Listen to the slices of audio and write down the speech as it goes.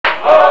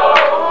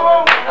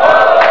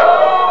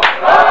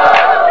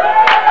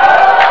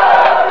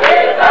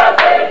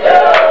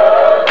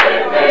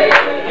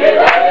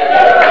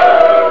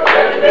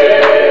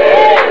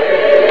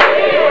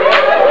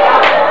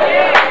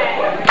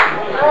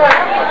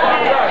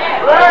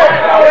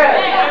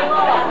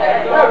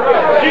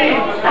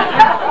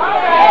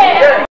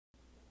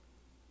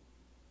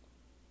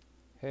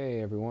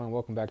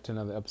welcome back to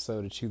another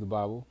episode of Chew the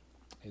Bible.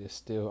 It is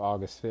still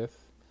August 5th.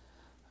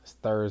 It's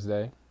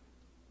Thursday.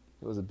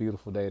 It was a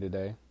beautiful day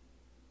today.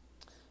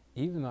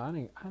 Even though I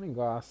didn't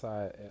go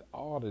outside at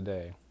all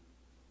today.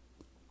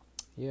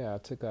 Yeah, I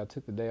took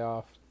the day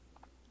off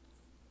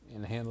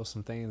and handled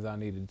some things I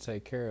needed to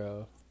take care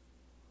of.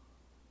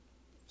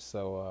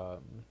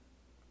 So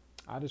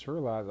I just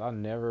realized I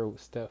never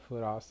stepped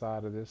foot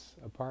outside of this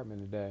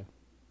apartment today.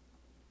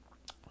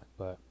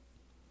 But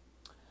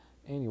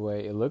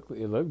anyway, it looked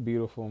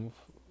beautiful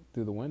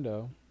through the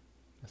window.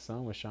 The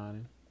sun was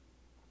shining.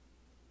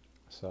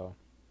 So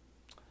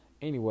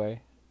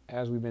anyway,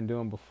 as we've been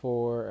doing this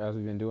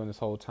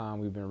whole time,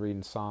 we've been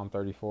reading Psalm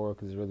 34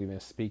 because it's really been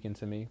speaking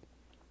to me.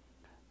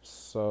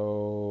 So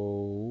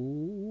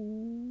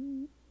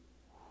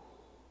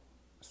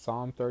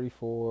Psalm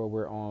 34,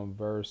 we're on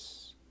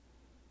verse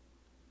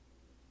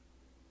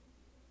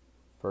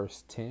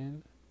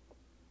 10.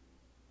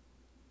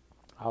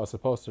 I was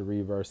supposed to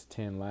read verse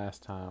 10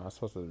 last time. I was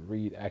supposed to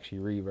read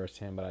verse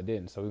 10, but I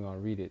didn't. So we're going to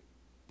read it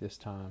this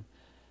time.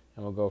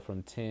 And we'll go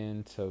from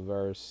 10 to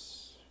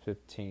verse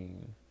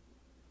 15.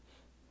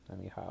 Let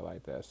me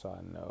highlight that so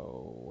I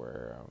know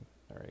where,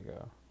 there we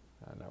go.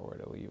 I know where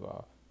to leave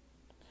off.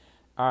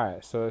 All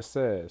right, so it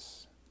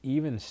says,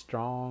 even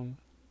strong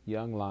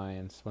young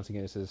lions, once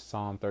again, it says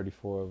Psalm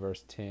 34,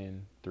 verse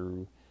 10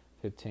 through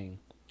 15.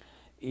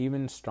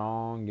 Even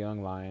strong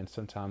young lions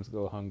sometimes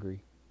go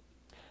hungry,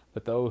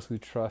 but those who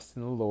trust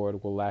in the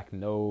Lord will lack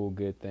no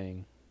good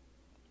thing.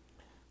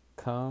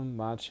 Come,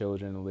 my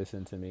children, and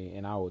listen to me,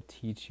 and I will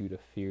teach you to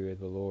fear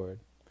the Lord.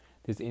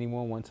 Does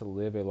anyone want to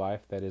live a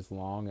life that is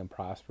long and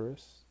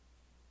prosperous?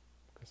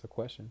 That's a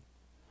question.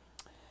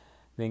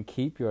 Then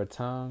keep your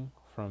tongue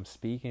from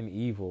speaking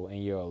evil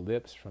and your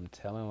lips from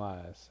telling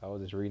lies. I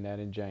was just reading that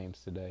in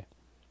James today,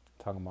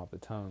 talking about the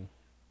tongue.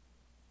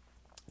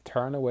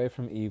 Turn away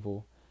from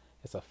evil.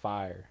 It's a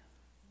fire.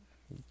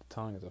 The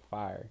tongue is a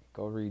fire.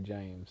 Go read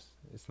James.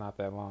 It's not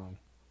that long.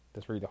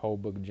 Let's read the whole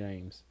book of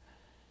James.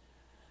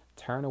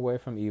 Turn away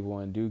from evil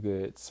and do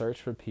good.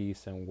 Search for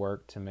peace and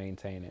work to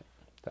maintain it.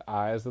 The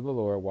eyes of the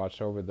Lord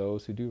watch over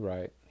those who do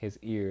right. His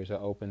ears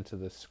are open to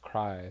the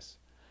cries.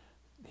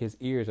 His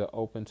ears are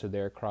open to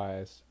their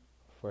cries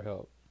for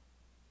help.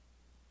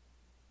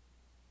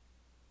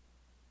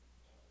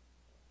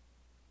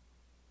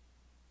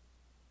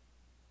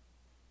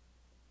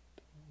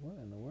 What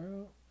in the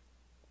world?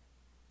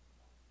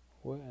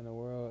 What in the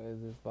world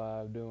is this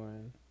live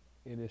doing?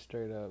 It is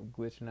straight up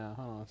glitching out.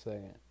 Hold on a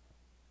second.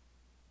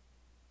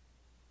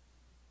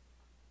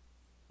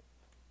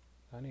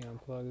 I need to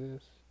unplug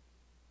this.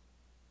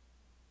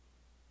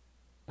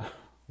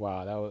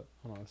 Wow, that was...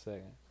 Hold on a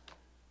second.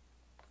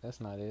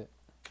 That's not it.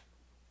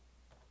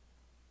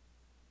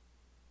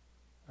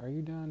 Are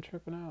you done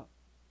tripping out?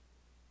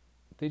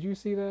 Did you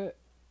see that,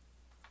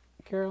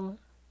 Carolyn?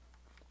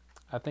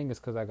 I think it's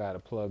because I got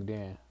it plugged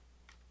in.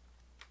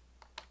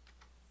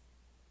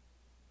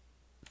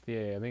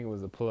 Yeah, I think it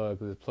was the plug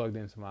because it's plugged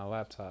into my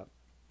laptop.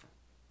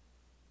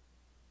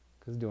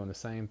 Because it's doing the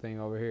same thing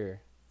over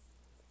here.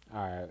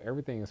 Alright,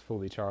 everything is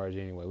fully charged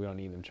anyway. We don't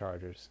need them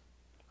chargers.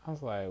 I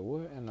was like,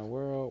 what in the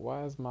world?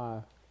 Why is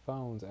my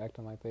phones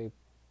acting like they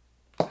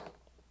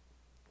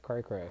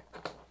cray-cray?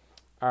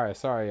 Alright,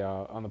 sorry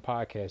y'all. On the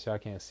podcast, y'all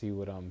can't see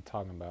what I'm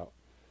talking about.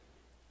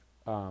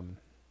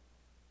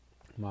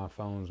 My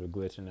phones were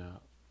glitching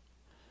out.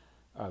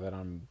 That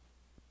I'm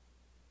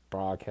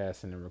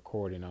broadcasting and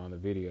recording on the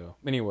video.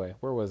 Anyway,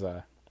 where was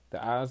I?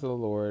 The eyes of the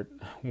Lord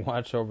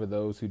watch over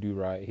those who do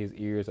right. His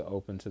ears are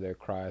open to their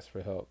cries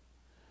for help.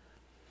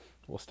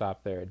 We'll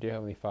stop there. Dear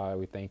Heavenly Father,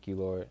 we thank you,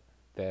 Lord,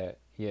 that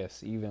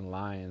yes, even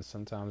lions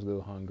sometimes go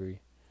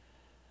hungry.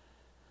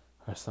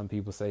 Or some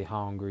people say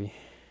hungry.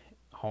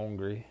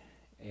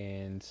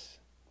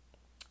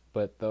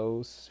 But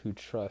those who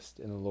trust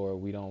in the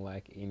Lord, we don't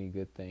lack any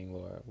good thing,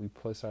 Lord. We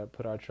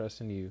put our trust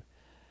in you.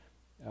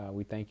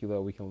 We thank you,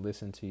 Lord, we can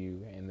listen to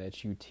you and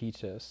that you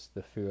teach us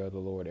the fear of the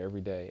Lord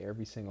every day.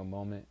 Every single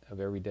moment of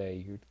every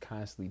day, you're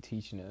constantly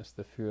teaching us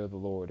the fear of the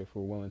Lord if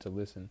we're willing to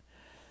listen.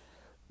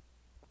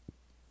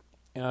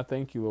 And I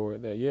thank you,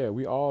 Lord, that, yeah,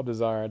 we all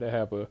desire to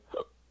have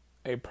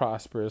a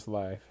prosperous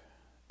life,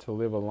 to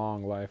live a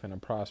long life and a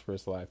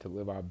prosperous life, to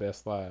live our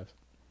best lives.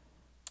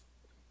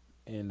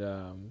 And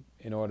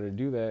in order to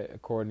do that,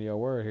 according to your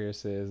word here, it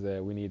says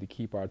that we need to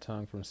keep our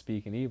tongue from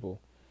speaking evil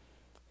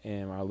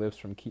and our lips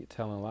from keep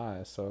telling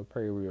lies. So I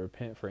pray we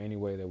repent for any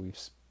way that we've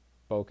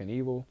spoken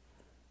evil.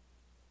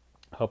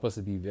 Help us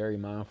to be very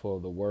mindful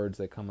of the words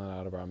that come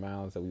out of our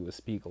mouths, that we would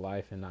speak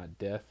life and not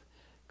death,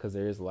 because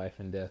there is life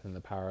and death in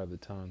the power of the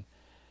tongue.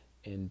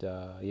 And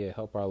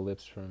help our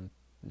lips from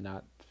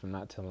not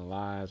telling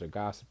lies or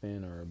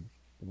gossiping or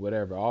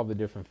whatever, all the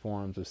different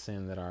forms of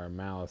sin that our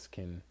mouths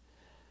can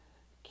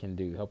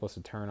do. Help us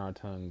to turn our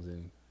tongues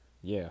and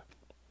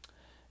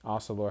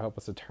Also, Lord, help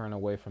us to turn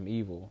away from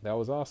evil. That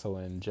was also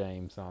in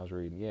James I was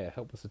reading. Yeah,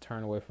 help us to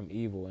turn away from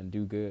evil and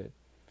do good.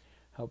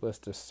 Help us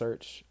to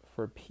search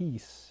for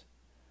peace,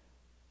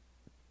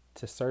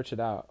 to search it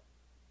out.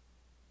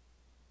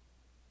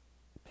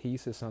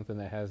 peace is something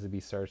that has to be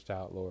searched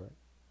out, Lord.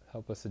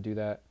 Help us to do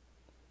that,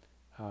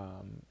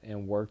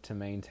 and work to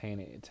maintain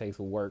it. It takes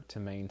work to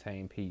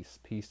maintain peace.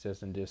 Peace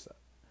doesn't just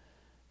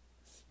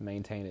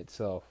maintain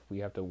itself. We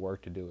have to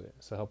work to do it.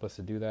 So help us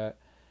to do that.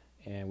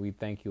 And we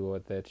thank you,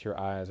 Lord, that your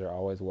eyes are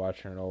always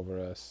watching over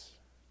us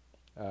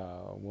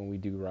when we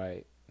do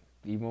right.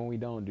 Even when we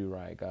don't do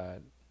right,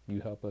 God,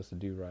 you help us to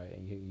do right.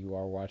 And you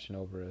are watching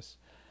over us.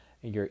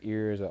 And your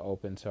ears are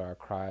open to our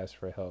cries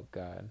for help,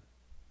 God.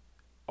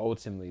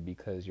 Ultimately,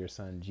 because your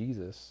son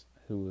Jesus,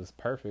 who was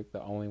perfect,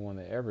 the only one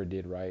that ever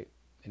did right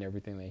in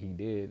everything that he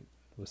did,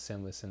 was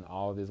sinless in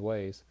all of his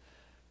ways.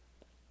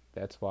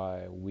 That's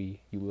why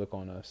you look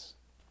on us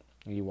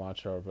and you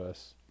watch over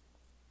us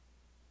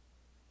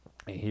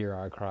and hear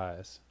our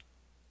cries,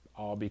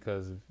 all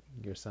because of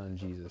your son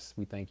Jesus.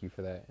 We thank you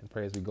for that. And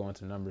pray as we go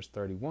into Numbers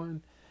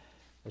 31,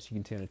 that you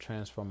continue to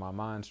transform our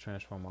minds,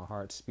 transform our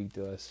hearts, speak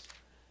to us,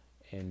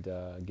 and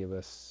give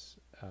us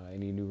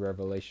any new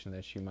revelation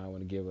that you might want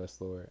to give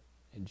us, Lord.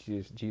 In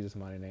Jesus'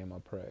 mighty name I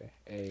pray.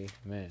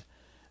 Amen.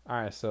 All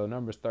right, so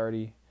Numbers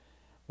 30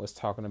 was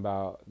talking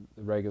about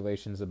the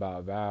regulations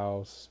about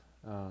vows.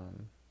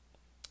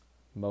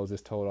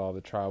 Moses told all the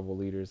tribal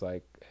leaders,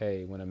 like,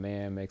 hey, when a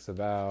man makes a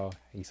vow,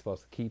 he's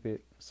supposed to keep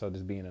it. So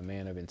just being a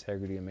man of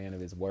integrity, a man of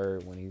his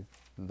word, when he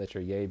let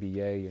your yea be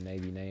yea, your nay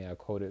be nay. I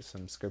quoted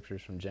some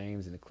scriptures from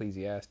James and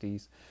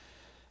Ecclesiastes.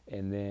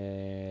 And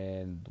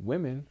then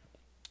women,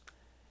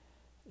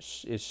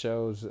 it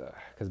shows,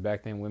 because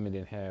back then women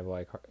didn't have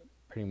like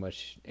pretty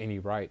much any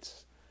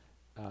rights.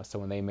 So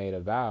when they made a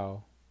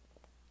vow,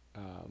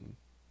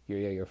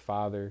 your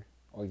father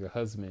or your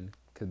husband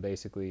could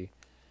basically,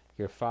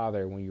 your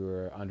father, when you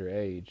were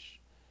underage,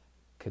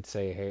 could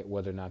say, hey,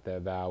 whether or not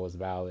that vow was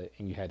valid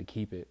and you had to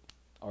keep it,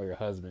 or your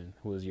husband,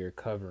 who was your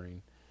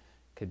covering,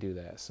 could do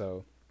that.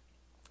 So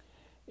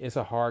it's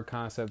a hard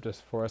concept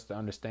just for us to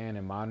understand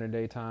in modern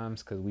day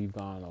times, because we've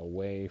gone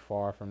way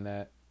far from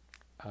that.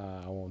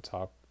 I won't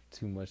talk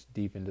too much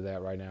deep into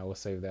that right now. We'll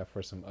save that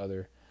for some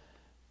other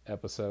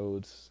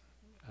episodes.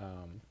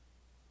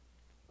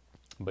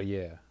 But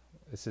yeah,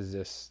 this is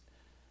just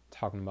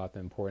talking about the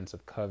importance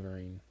of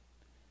covering,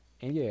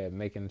 and yeah,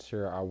 making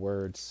sure our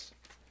words,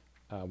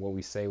 what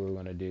we say we're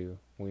going to do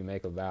when we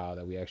make a vow,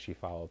 that we actually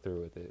follow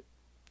through with it,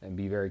 and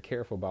be very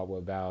careful about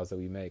what vows that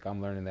we make. I'm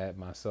learning that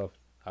myself.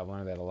 I've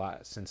learned that a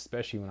lot since,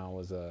 especially when I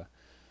was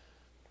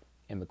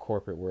in the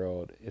corporate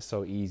world. It's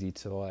so easy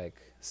to like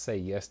say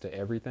yes to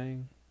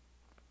everything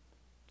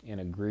and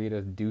agree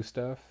to do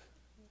stuff,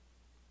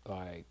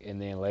 like,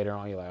 and then later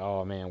on you're like,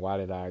 oh man, why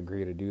did I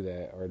agree to do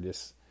that?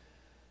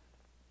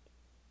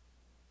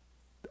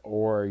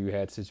 Or you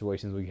had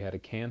situations where you had to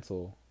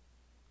cancel.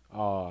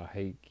 Oh, I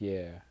hate,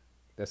 yeah,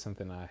 that's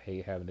something I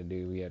hate having to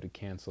do. We had to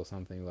cancel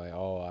something, like,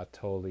 oh, I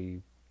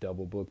totally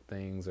double booked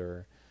things,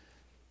 or,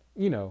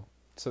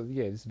 so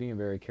yeah, just being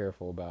very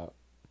careful about,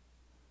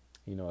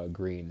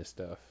 agreeing to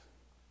stuff.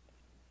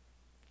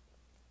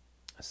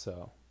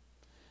 So,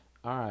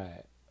 all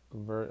right.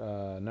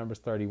 Numbers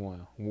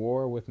 31.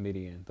 War with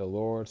Midian. The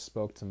Lord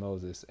spoke to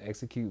Moses,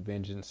 execute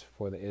vengeance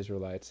for the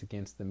Israelites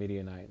against the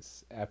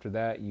Midianites. After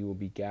that, you will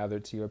be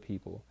gathered to your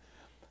people.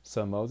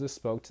 So Moses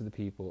spoke to the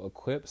people,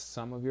 equip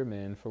some of your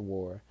men for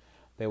war.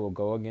 They will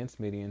go against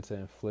Midian to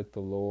inflict the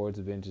Lord's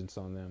vengeance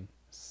on them.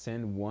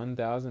 Send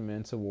 1,000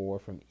 men to war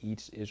from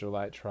each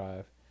Israelite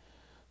tribe.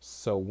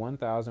 So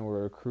 1,000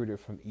 were recruited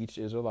from each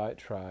Israelite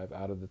tribe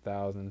out of the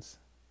thousands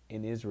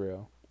in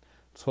Israel.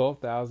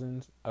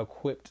 12,000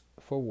 equipped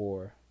for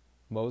war.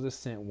 Moses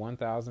sent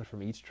 1,000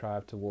 from each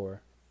tribe to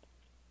war.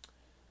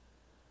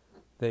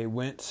 They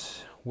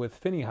went with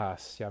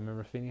Phinehas. Y'all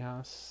remember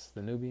Phinehas,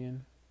 the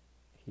Nubian?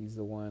 He's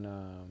the one,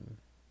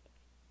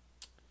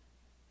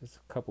 there's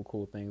a couple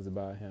cool things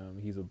about him.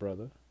 He's a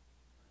brother.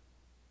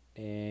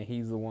 And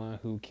he's the one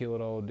who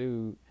killed old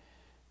dude.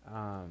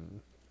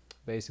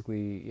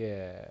 Basically,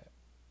 yeah,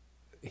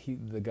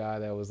 the guy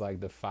that was like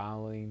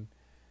defiling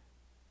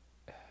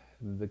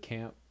the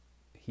camp.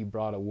 He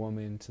brought a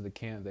woman to the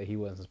camp that he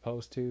wasn't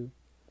supposed to.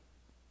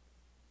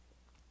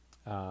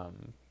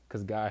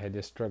 Because God had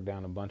just struck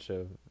down a bunch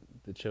of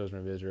the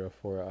children of Israel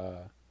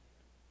for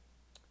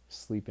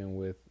sleeping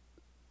with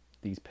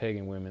these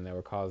pagan women that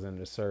were causing them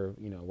to serve,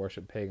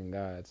 worship pagan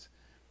gods.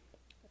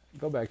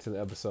 Go back to the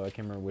episode. I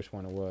can't remember which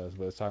one it was,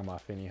 but it's talking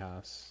about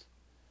Phinehas.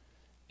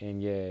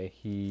 And yeah,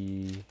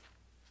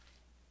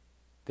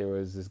 there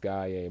was this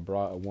guy,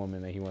 brought a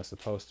woman that he wasn't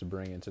supposed to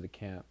bring into the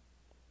camp.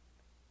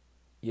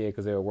 Yeah,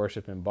 because they were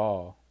worshiping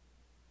Baal.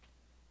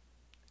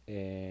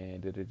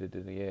 And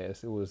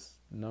yes, it was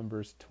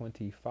Numbers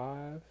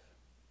 25.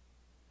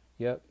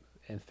 Yep.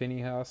 And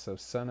Phinehas,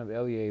 son of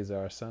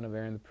Eleazar, son of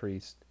Aaron the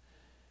priest.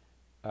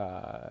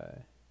 What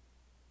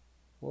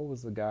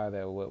was the guy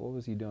that, what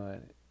was he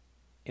doing?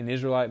 An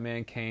Israelite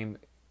man came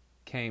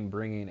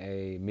bringing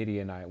a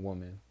Midianite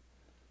woman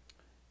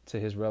to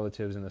his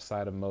relatives in the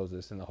sight of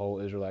Moses and the whole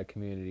Israelite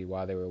community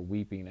while they were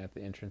weeping at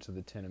the entrance of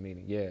the tent of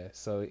meeting. Yeah,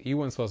 so he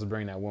wasn't supposed to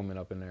bring that woman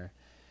up in there.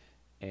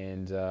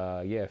 And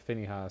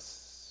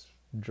Phinehas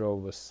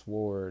drove a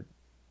sword.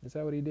 Is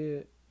that what he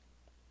did?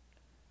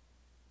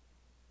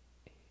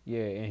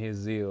 Yeah, in his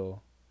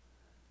zeal,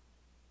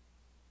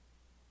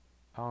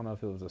 I don't know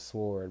if it was a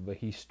sword, but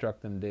he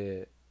struck them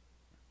dead.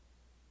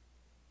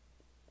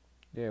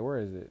 Yeah, where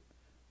is it?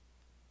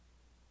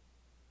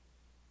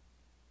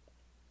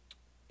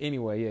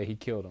 Anyway, yeah, he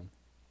killed them.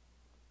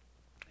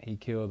 He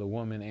killed the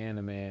woman and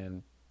the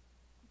man.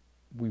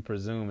 We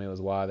presume it was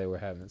while they were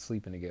having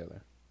sleeping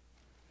together.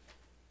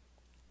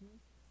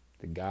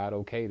 The God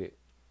okayed it.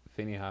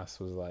 Phinehas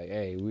was like,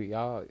 "Hey,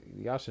 y'all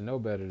should know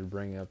better to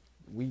bring up.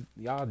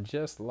 Y'all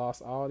just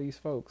lost all these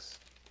folks."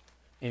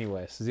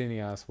 Anyway,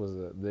 Xenias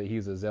he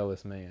was a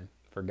zealous man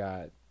for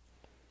God.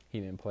 He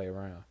didn't play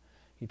around.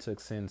 He took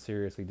sin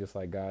seriously, just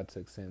like God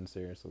took sin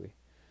seriously.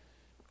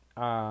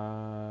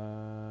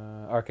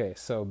 Okay,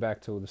 so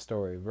back to the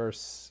story. Where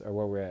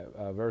we're at.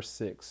 Verse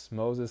 6.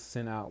 Moses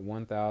sent out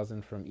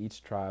 1,000 from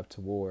each tribe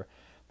to war.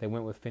 They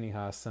went with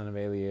Phinehas, son of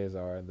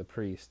Eleazar, the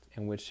priest,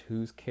 in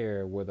whose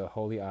care were the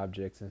holy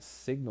objects and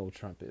signal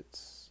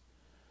trumpets.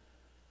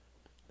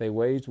 They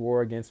waged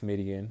war against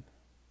Midian.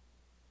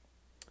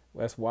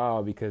 That's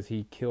wild because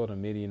he killed a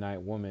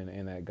Midianite woman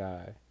and that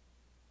guy.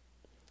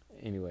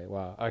 Anyway,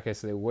 wow. Okay,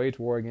 so they waged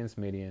war against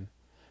Midian,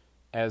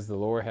 as the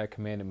Lord had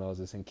commanded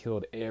Moses, and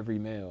killed every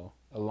male,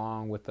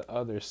 along with the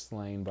others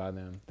slain by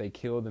them. They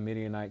killed the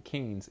Midianite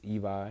kings,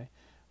 Evi,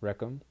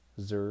 Rechem,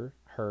 Zur,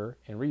 Hur,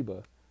 and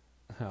Reba.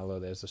 I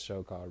love there's a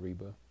show called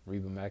Reba.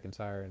 Reba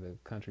McEntire, the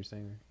country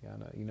singer.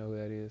 You know who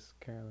that is,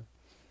 Carolyn?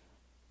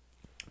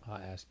 I'll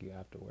ask you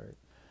afterward.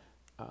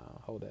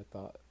 Hold that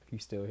thought if you're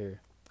still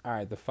here. All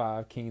right, the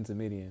 5 kings of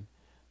Midian.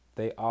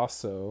 They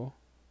also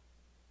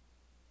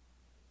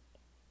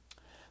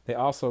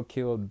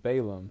killed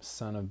Balaam,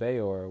 son of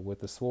Beor,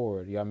 with the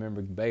sword. Y'all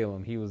remember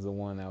Balaam? He was the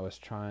one that was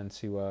trying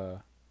to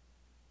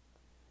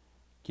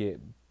get.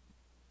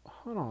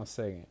 Hold on a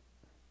second.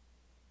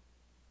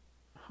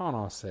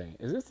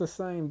 Is this the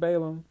same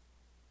Balaam?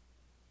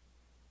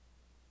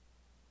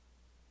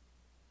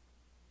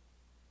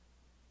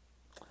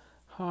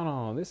 Hold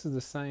on. This is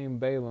the same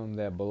Balaam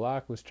that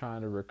Balak was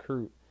trying to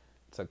recruit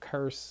to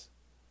curse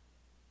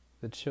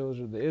the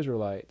children of the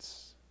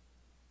Israelites.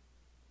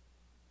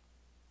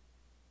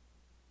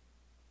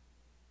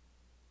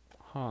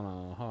 Hold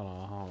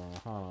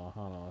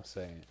on a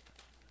second.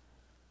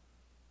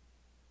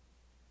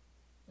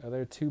 Are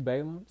there 2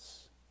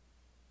 Balaams?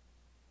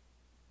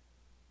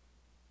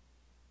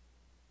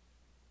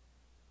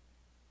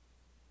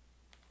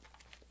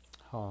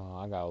 Hold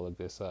on, I gotta look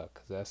this up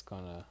because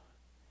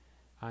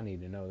I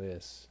need to know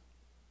this.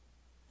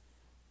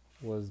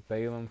 Was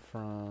Balaam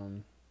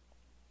from?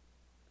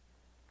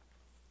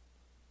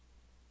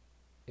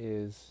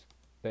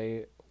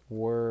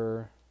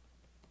 Were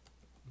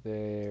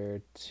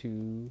there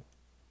 2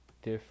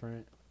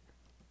 different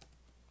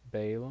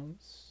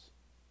Balaams?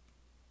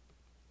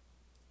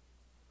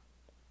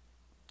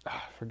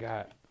 I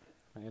forgot.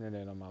 My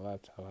internet on my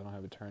laptop. I don't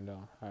have it turned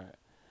on. Alright.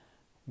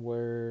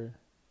 Were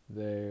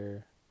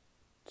there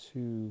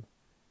 2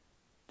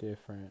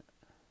 different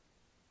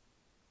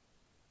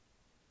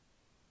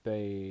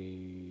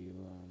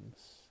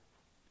Balaams?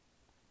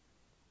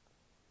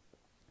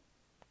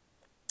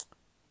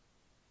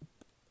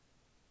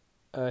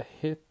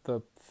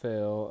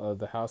 Ahithophel of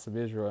the house of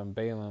Israel and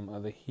Balaam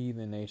of the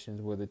heathen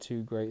nations were the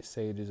 2 great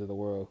sages of the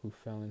world who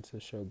fell in to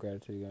show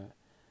gratitude to God.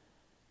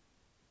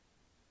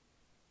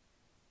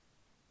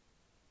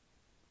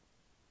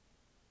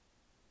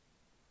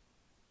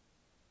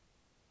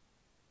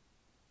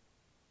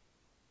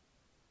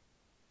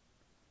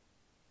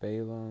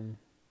 Balaam,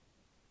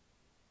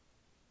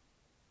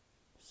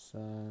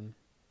 son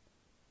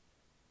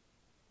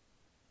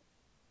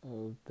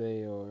of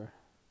Beor.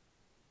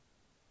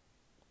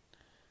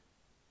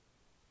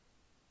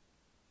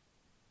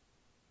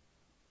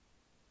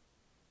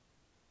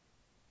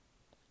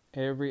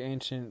 Every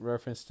ancient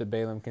reference to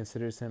Balaam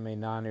considers him a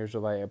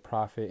non-Israelite, a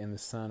prophet, and the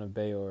son of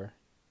Beor.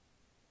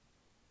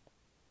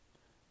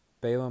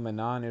 Balaam, a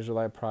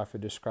non-Israelite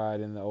prophet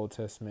described in the Old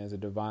Testament as a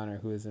diviner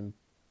who is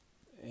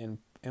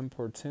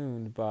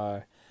importuned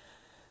by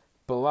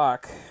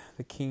Balak,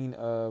 the king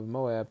of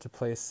Moab, to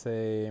place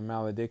a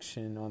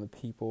malediction on the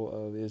people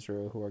of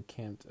Israel who are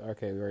camped.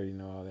 Okay, we already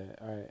know all that.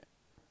 All right.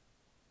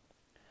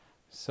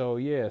 So,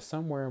 yeah,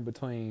 somewhere in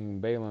between,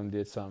 Balaam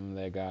did something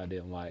that God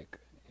didn't like.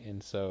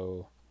 And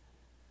so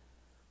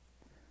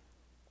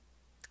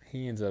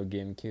he ends up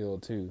getting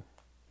killed too,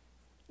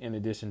 in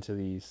addition to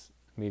these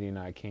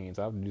Midianite kings.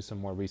 I'll do some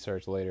more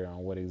research later on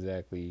what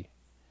exactly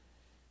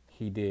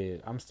he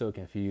did. I'm still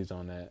confused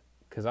on that,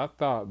 because I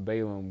thought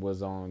Balaam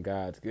was on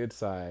God's good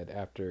side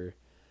after,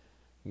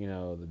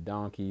 the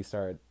donkey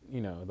started,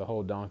 the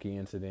whole donkey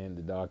incident.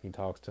 The donkey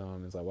talks to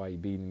him. It's like, why you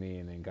beating me?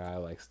 And then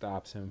God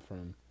stops him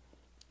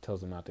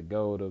tells him not to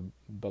go to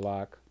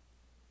Balak.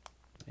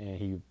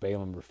 And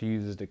Balaam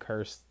refuses to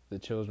curse the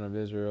children of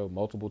Israel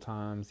multiple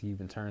times. He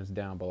even turns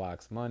down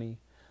Balak's money.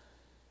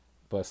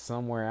 But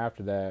somewhere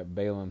after that,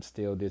 Balaam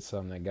still did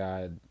something that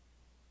God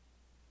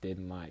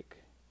didn't like.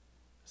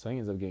 So he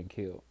ends up getting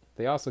killed.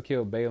 They also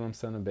killed Balaam,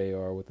 son of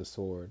Beor, with a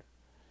sword.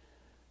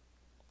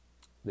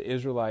 The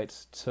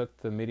Israelites took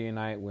the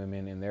Midianite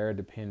women and their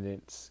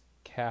dependents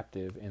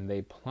captive, and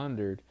they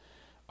plundered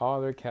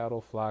all their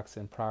cattle, flocks,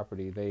 and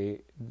property.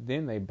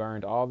 They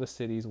burned all the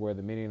cities where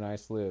the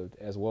Midianites lived,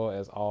 as well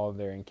as all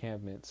their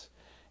encampments,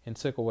 and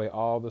took away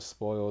all the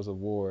spoils of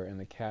war and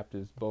the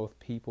captives, both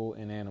people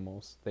and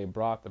animals. They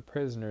brought the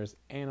prisoners,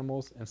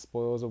 animals, and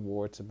spoils of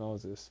war to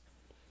Moses.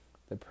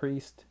 The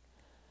priest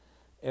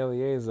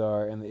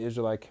Eleazar and the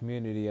Israelite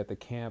community at the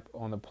camp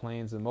on the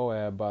plains of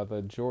Moab by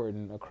the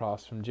Jordan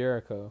across from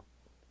Jericho.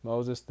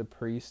 Moses, the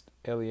priest,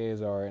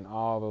 Eleazar, and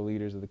all the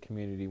leaders of the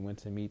community went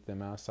to meet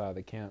them outside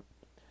the camp.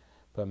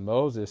 But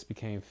Moses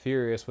became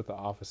furious with the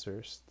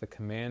officers, the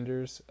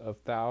commanders of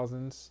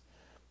thousands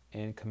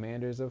and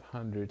commanders of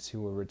hundreds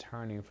who were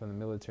returning from the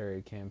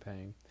military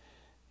campaign.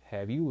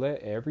 Have you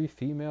let every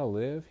female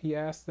live? He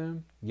asked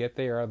them. Yet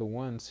they are the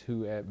ones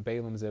who, at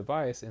Balaam's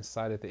advice,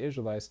 incited the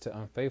Israelites to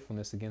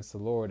unfaithfulness against the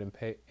Lord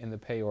in the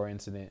Peor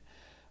incident.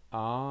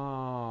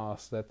 So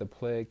that the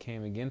plague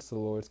came against the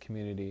Lord's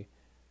community.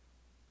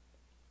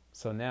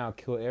 So now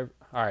kill every...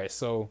 Alright,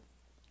 so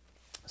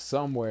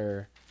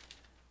somewhere...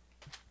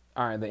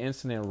 Alright, the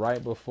incident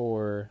right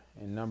before,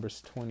 in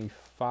Numbers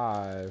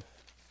 25...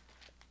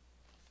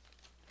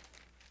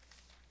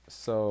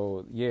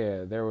 So,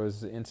 yeah, there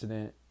was an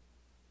incident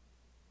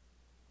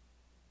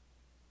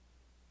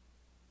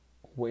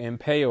in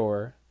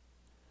Peor.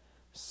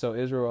 So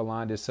Israel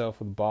aligned itself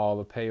with Baal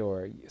of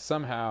Peor.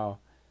 Somehow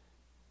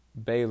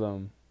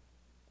Balaam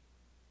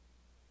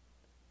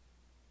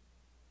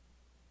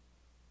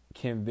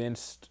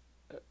convinced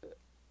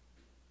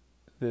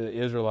the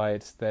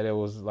Israelites that it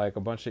was like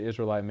a bunch of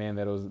Israelite men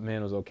that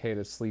it was okay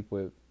to sleep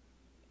with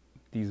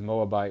these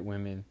Moabite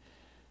women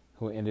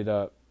who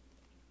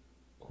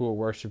were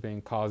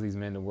worshiping, caused these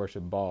men to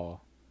worship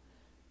Baal.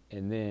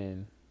 And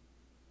then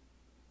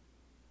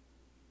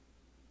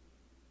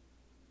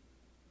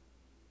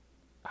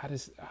I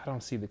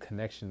don't see the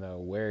connection though,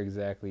 where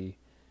exactly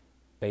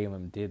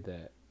Balaam did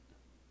that.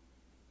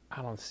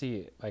 I don't see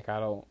it. I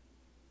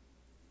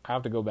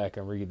have to go back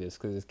and read this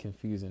because it's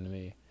confusing to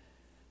me.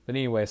 But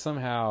anyway,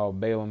 somehow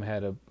Balaam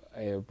had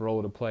a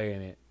role to play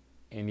in it.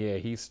 And yeah,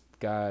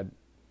 God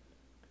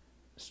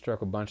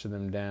struck a bunch of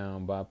them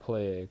down by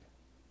plague.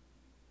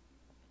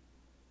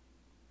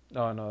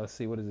 Oh no, let's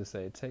see, what does it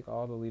say? Take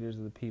all the leaders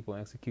of the people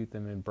and execute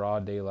them in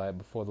broad daylight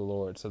before the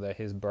Lord, so that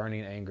his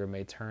burning anger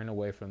may turn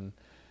away from...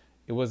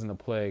 It wasn't a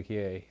plague,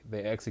 yeah,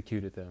 they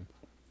executed them.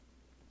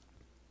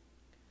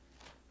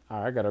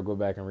 Alright, I gotta go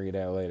back and read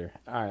that later.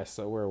 Alright,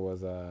 so where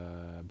was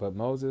but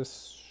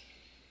Moses...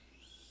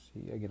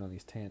 See, I get on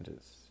these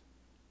tangents.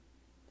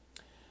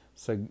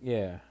 So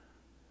yeah,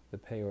 the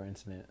Peor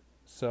incident.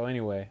 So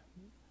anyway,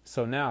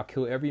 so now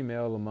kill every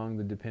male among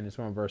the dependents.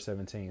 We're on verse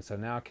 17. So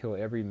now kill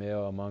every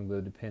male among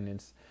the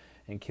dependents,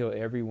 and kill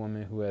every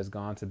woman who has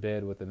gone to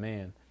bed with a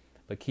man.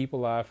 But keep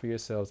alive for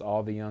yourselves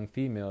all the young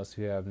females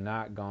who have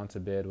not gone to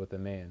bed with a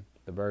man.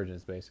 The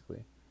virgins,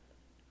 basically.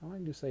 I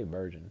like to say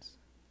virgins.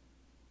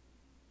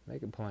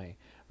 Make it plain.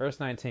 Verse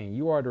 19.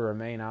 You are to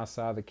remain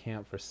outside the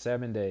camp for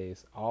 7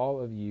 days. All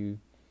of you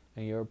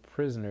and your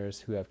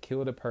prisoners who have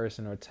killed a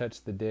person or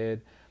touched the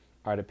dead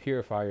are to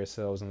purify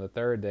yourselves on the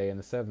 3rd day and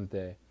the 7th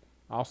day.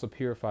 Also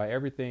purify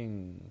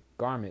everything,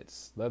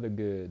 garments, leather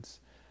goods,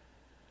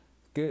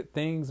 good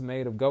things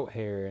made of goat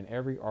hair, and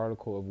every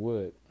article of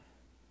wood.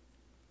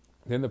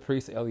 Then the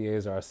priest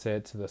Eleazar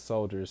said to the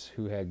soldiers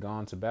who had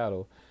gone to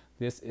battle,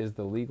 this is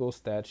the legal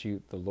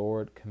statute the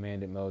Lord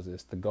commanded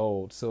Moses: the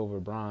gold, silver,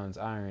 bronze,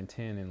 iron,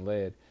 tin, and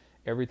lead,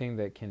 everything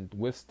that can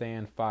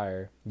withstand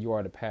fire, you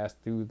are to pass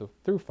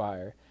through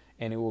fire,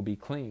 and it will be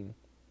clean.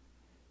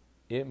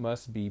 It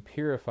must be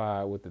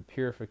purified with the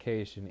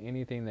purification.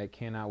 Anything that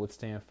cannot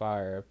withstand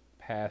fire,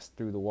 pass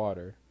through the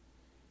water.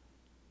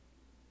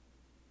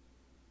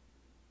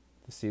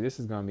 See, this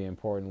is going to be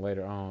important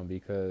later on,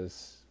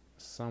 because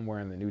somewhere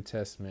in the New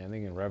Testament, I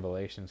think in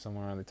Revelation,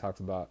 somewhere on it talks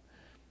about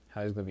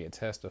how there's going to be a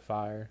test of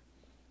fire.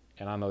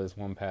 And I know this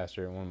one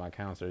pastor, one of my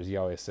counselors, he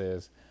always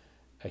says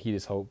he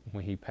just hopes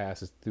when he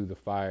passes through the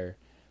fire,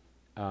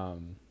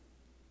 the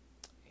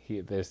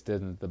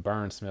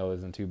burn smell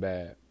isn't too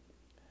bad.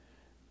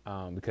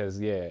 Because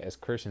yeah, as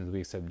Christians,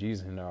 we accept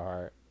Jesus in our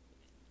heart.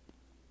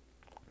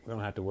 We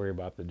don't have to worry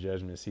about the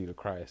judgment seat of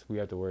Christ. We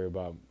have to worry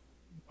about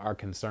our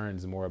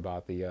concerns more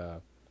about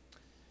the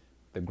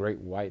great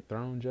white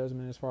throne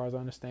judgment, as far as I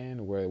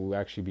understand, where it will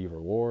actually be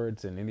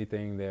rewards, and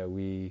anything that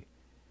we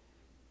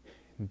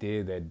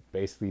did that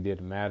basically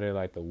didn't matter,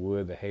 like the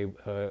wood, the hay,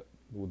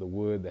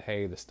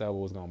 the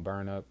stubble was gonna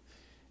burn up,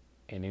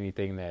 and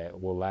anything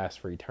that will last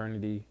for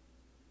eternity,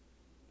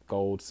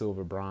 gold,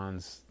 silver,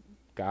 bronze,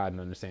 God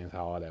understands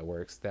how all that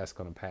works, that's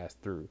going to pass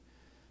through.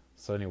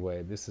 So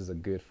anyway, this is a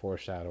good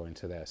foreshadowing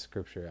to that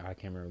scripture. I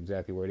can't remember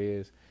exactly where it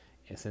is,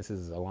 and since this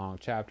is a long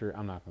chapter,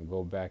 I'm not going to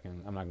go back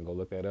and I'm not going to go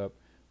look that up,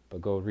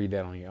 but go read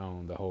that on your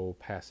own, the whole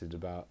passage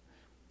about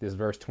this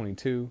verse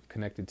 22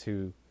 connected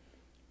to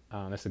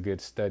that's a good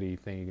study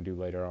thing you can do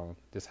later on,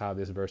 just how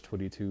this verse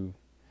 22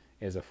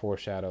 is a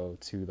foreshadow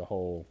to the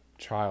whole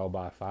trial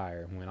by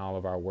fire, when all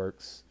of our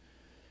works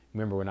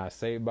Remember, we're not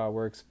saved by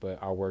works,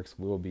 but our works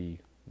will be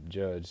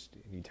judged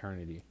in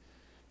eternity.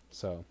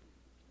 So,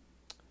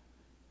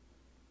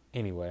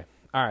 anyway,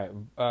 all right.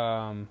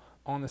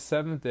 On the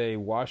seventh day,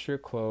 wash your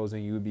clothes,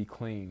 and you will be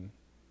clean.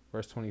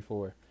 Verse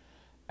 24.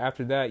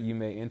 After that, you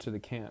may enter the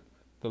camp.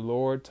 The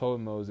Lord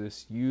told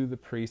Moses, "You, the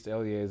priest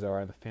Eleazar,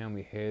 and the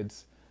family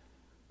heads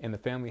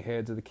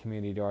of the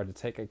community are to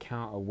take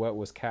account of what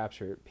was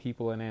captured,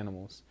 people and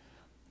animals.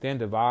 Then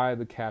divide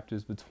the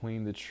captives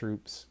between the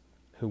troops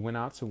who went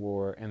out to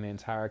war and the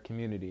entire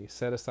community.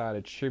 Set aside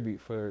a tribute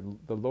for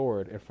the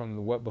Lord and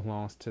from what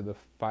belongs to the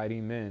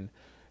fighting men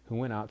who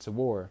went out to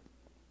war.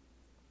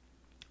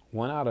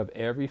 One out of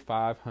every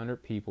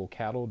 500 people,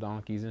 cattle,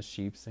 donkeys, and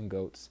sheep and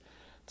goats.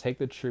 Take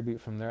the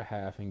tribute from their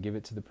half and give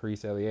it to the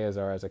priest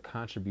Eleazar as a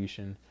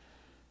contribution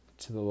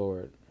to the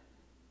Lord."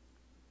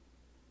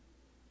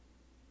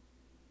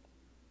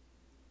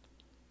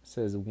 It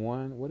says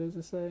one, what does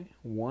it say?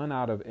 One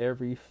out of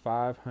every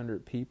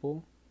 500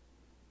 people.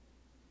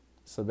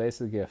 So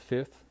basically a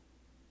fifth.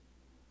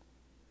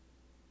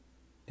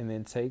 And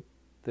then take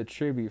the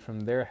tribute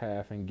from their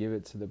half and give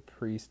it to the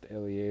priest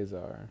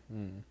Eleazar.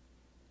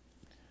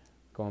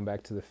 Going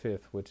back to the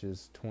fifth, which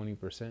is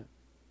 20%.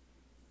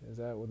 Is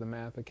that what the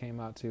math that came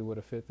out to, what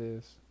a fifth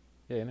is?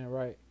 Yeah, isn't that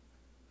right?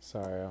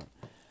 Sorry,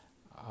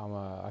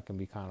 I can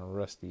be kind of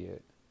rusty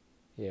at.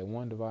 Yeah,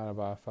 1 divided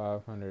by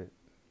 500,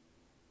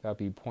 that'd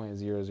be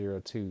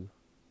 0.002.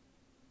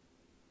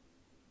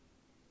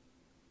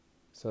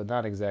 So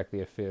not exactly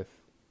a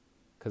fifth,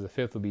 because a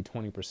fifth would be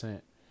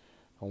 20%.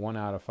 A 1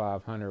 out of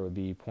 500 would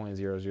be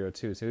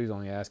 0.002. So he's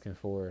only asking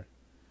for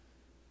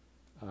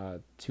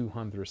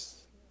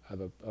 2/100ths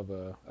of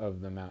the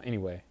amount.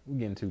 Anyway, we're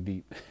getting too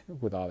deep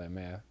with all that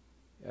math.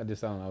 I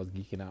was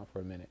geeking out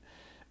for a minute.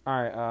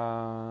 All right.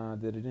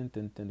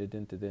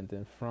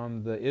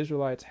 From the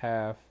Israelites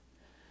half,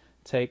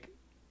 take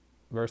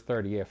verse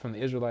 30. Yeah, from the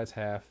Israelites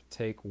half,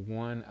 take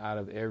 1 out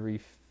of every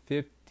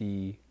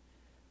 50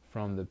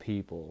 from the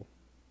people.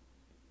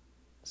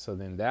 So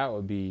then that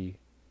would be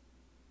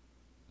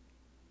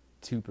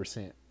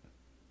 2%.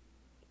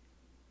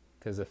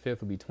 Because a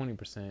fifth would be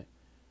 20%.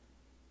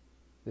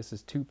 This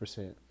is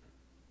 2%.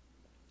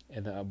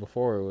 And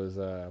before it was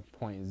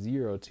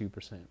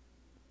 0.02%.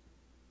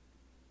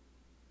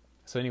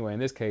 So anyway, in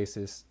this case,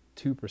 it's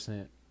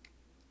 2%.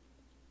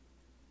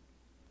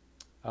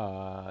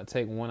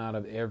 Take 1 out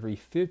of every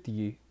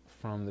 50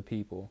 from the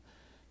people.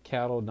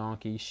 Cattle,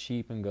 donkeys,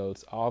 sheep, and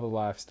goats, all the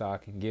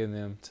livestock, and give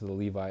them to the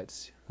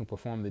Levites who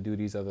perform the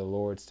duties of the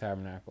Lord's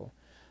tabernacle.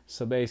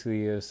 So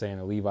basically, it's saying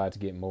the Levites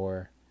get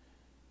more.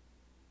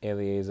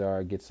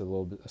 Eleazar gets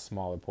a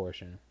smaller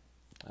portion.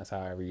 That's how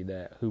I read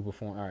that. Who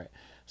perform? All right.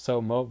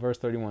 So verse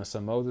 31.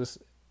 So Moses,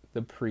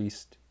 the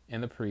priest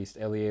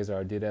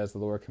Eleazar did as the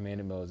Lord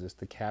commanded Moses.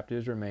 The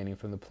captives remaining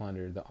from the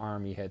plunder the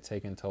army had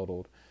taken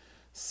totaled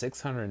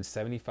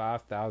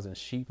 675,000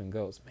 sheep and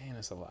goats. Man,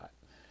 that's a lot.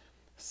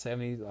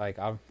 70. Like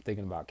I'm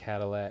thinking about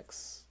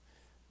Cadillacs,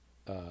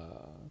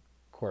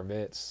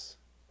 Corvettes.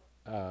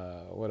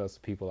 What else?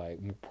 People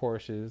like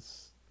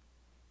Porsches,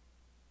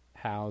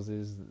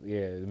 houses.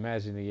 Yeah,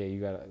 imagine. Yeah, you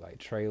got like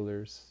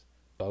trailers,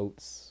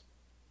 boats.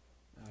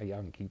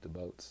 Y'all can keep the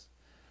boats.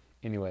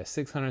 Anyway,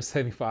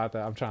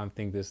 675,000. I'm trying to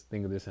think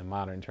of this in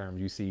modern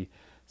terms. You see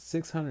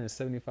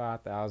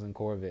 675,000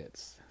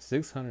 Corvettes,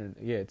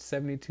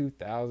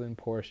 72,000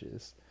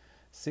 Porsches,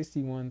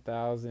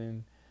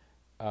 61,000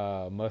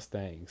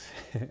 Mustangs.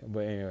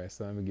 But anyway,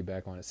 so let me get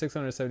back on it.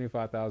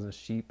 675,000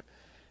 sheep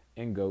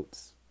and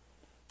goats,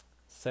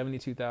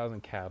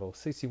 72,000 cattle,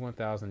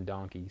 61,000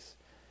 donkeys,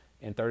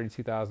 and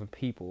 32,000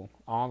 people,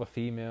 all the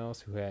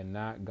females who had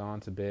not gone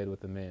to bed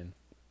with a man.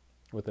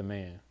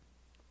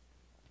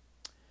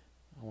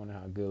 I wonder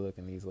how good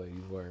looking these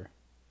ladies were.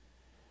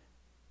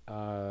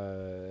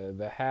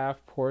 The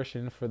half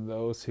portion for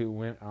those who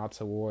went out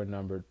to war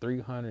numbered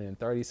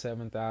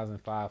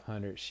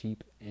 337,500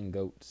 sheep and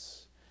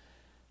goats.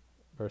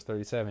 Verse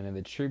 37, and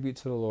the tribute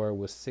to the Lord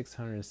was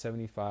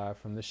 675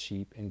 from the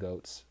sheep and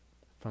goats.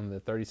 From the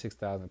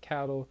 36,000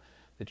 cattle,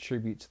 the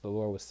tribute to the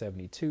Lord was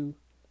 72.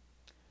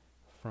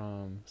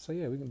 So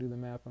yeah, we can do the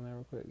math on that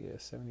real quick. Yeah,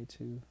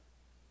 72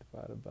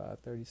 divided by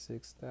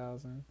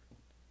 36,000.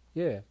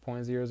 Yeah,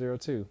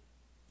 0.002.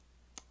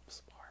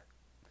 Smart.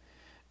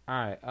 All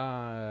right.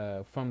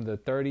 From the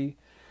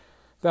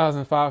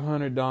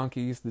 30,500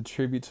 donkeys, the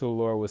tribute to the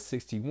Lord was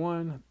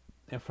 61.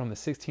 And from the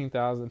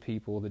 16,000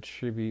 people, the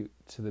tribute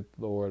to the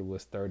Lord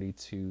was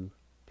 32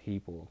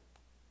 people.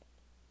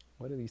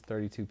 What do these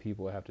 32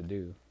 people have to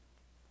do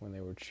when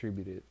they were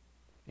tributed?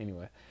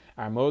 Anyway,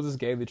 Moses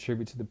gave the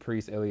tribute to the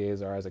priest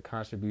Eleazar as a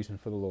contribution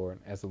for the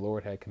Lord, as the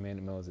Lord had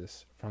commanded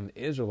Moses. From the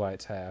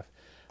Israelites' half,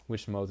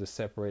 which Moses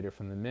separated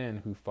from the men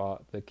who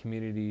fought, the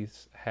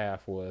community's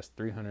half was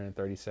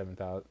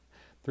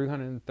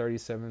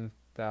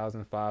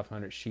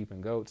 337,500 sheep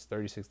and goats,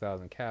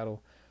 36,000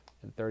 cattle,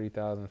 and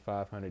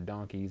 30,500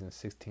 donkeys, and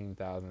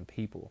 16,000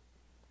 people.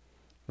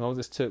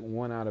 Moses took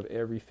one out of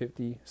every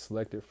 50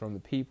 selected from the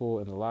people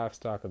and the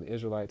livestock of the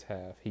Israelites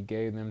half. He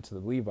gave them to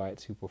the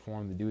Levites who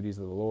performed the duties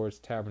of the Lord's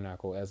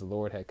tabernacle as the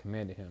Lord had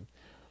commanded him.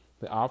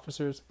 The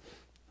officers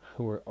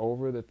who were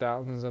over the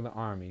thousands of the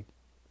army,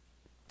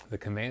 the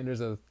commanders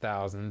of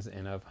thousands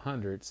and of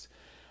hundreds,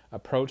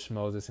 approached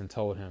Moses and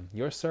told him,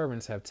 "Your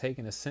servants have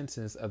taken a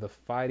census of the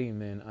fighting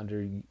men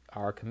under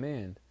our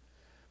command,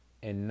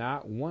 and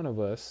not one of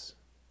us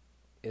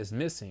is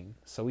missing.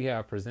 So we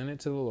have presented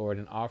to the Lord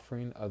an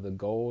offering of the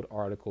gold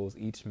articles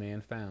each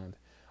man found,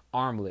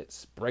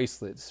 armlets,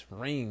 bracelets,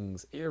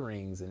 rings,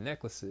 earrings, and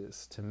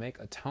necklaces, to make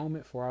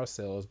atonement for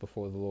ourselves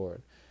before the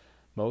Lord."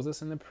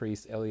 Moses and the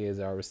priest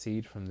Eleazar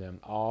received from them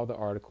all the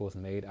articles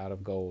made out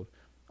of gold,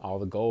 all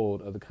the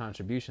gold of the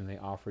contribution they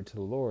offered to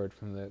the Lord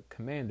from the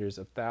commanders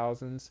of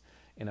thousands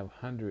and of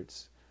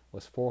hundreds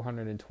was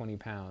 420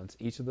 pounds.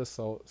 Each of the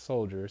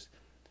soldiers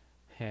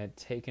had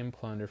taken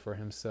plunder for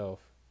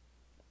himself.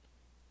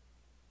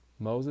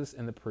 Moses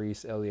and the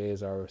priest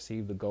Eleazar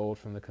received the gold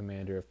from the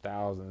commander of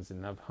thousands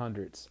and of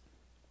hundreds,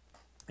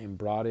 and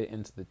brought it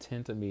into the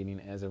tent of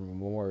meeting as a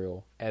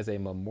memorial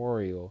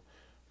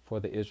for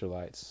the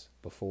Israelites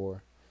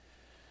before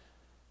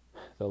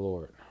the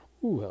Lord.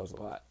 Ooh, that was a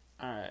lot.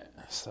 All right,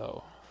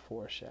 so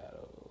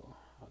foreshadow.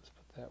 I'll just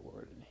put that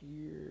word in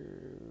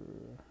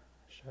here.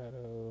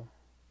 Shadow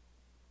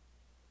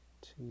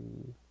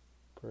to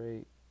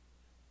great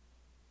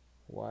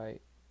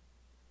white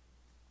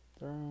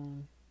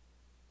throne.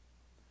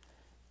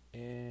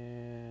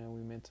 And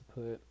we meant to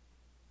put,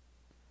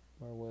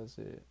 where was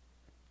it?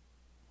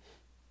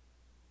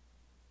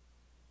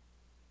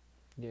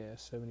 Yeah,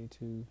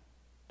 72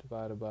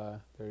 divided by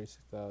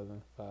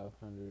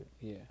 36,500.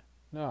 Yeah.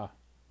 No.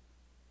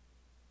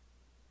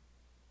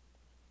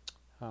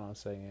 Hold on a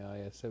second. Oh,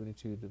 yeah,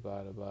 72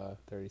 divided by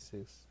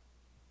 36.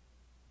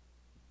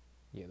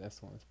 Yeah, that's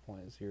the one that's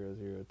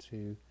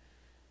 0.002.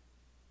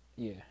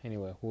 Yeah,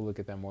 anyway, we'll look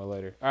at that more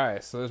later. All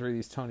right, so let's read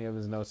these Tony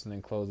Evans notes and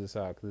then close this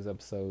out, because this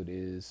episode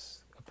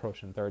is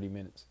approaching 30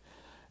 minutes.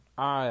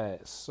 All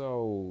right,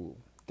 so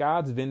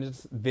God's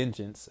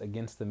vengeance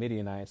against the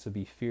Midianites would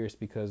be fierce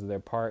because of their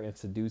part in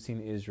seducing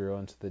Israel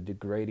into the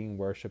degrading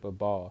worship of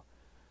Baal.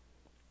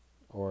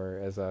 Or,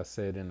 as I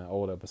said in the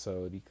old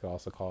episode, you could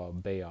also call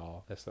it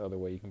Baal. That's the other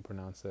way you can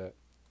pronounce that.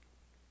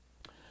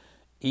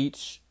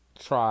 Each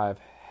tribe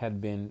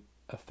had been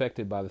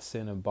affected by the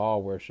sin of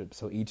Baal worship,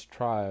 so each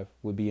tribe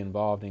would be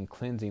involved in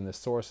cleansing the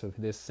source of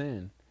this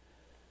sin.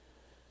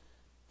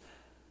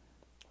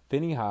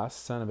 Phinehas,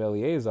 son of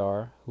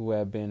Eleazar, who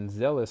had been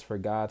zealous for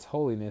God's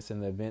holiness in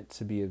the event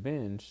to be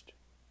avenged,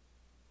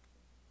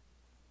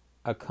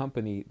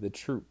 accompanied the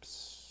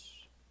troops.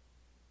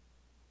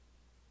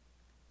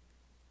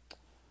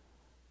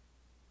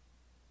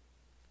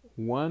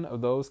 One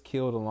of those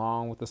killed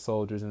along with the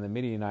soldiers and the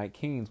Midianite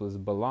kings was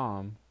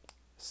Balaam,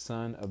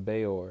 son of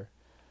Beor,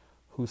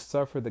 who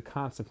suffered the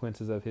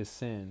consequences of his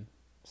sin.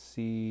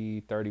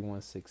 See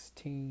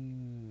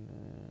 31:16.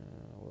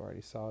 We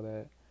already saw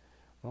that.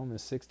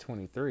 Romans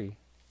 6:23.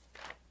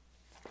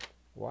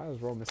 Why is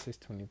Romans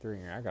 6:23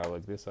 here? I gotta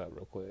look this up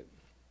real quick.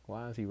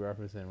 Why is he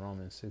referencing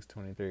Romans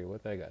 6:23?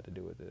 What that got to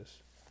do with this?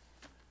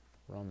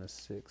 Romans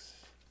 6.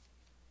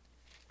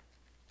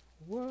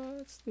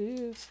 What's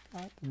this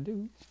got to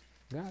do?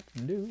 Got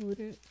to do with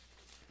it?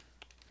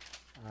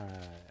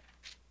 Alright.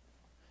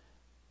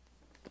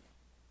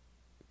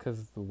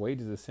 Because the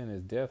wages of sin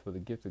is death, but the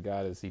gift of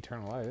God is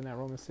eternal life. Isn't that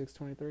Romans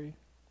 6:23?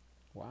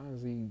 Why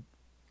is he...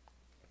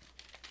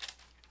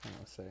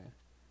 I'm saying,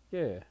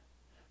 yeah.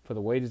 For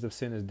the wages of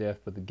sin is death,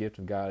 but the gift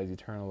of God is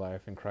eternal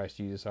life in Christ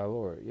Jesus our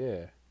Lord.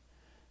 Yeah.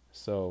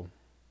 So,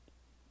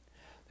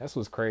 that's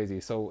what's crazy.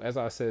 So, as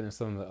I said in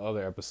some of the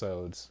other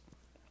episodes,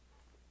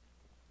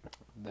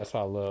 that's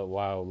why I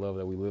love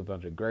that we live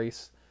under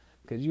grace.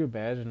 Because you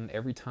imagine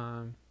every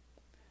time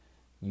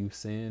you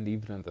sinned,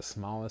 even at the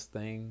smallest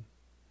thing,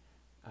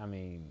 I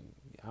mean,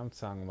 I'm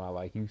talking about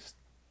like you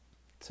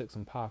took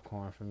some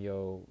popcorn from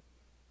your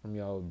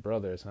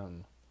brother or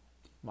something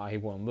while he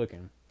wasn't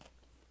looking.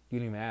 You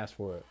didn't even ask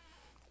for it.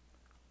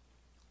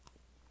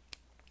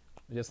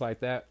 Just like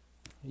that,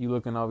 you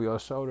looking over your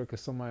shoulder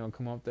because somebody gonna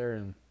come up there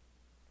and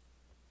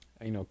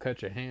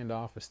cut your hand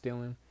off for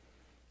stealing,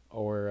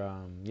 or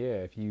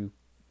if you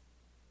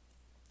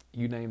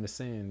name the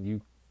sin,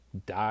 you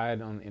died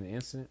in an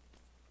instant,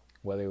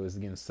 whether it was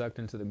getting sucked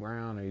into the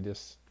ground or you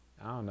just,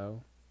 I don't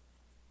know,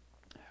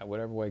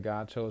 whatever way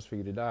God chose for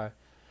you to die.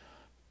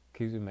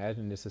 Can you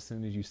imagine this? As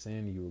soon as you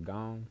sinned, you were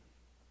gone.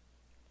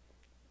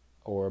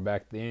 Or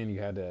back then, you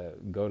had to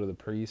go to the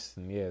priest,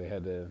 and they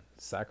had to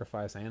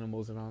sacrifice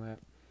animals and all that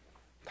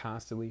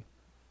constantly.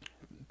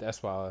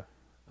 That's why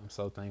I'm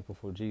so thankful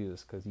for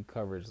Jesus, because he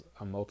covers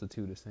a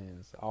multitude of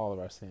sins, all of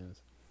our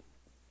sins.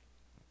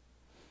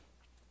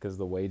 Because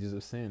the wages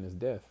of sin is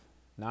death.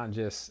 Not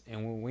just,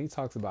 and when he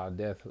talks about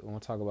death, we'll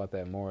talk about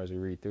that more as we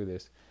read through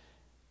this.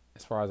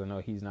 As far as I know,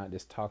 he's not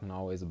just talking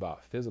always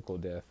about physical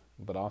death,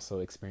 but also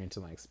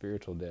experiencing like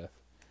spiritual death.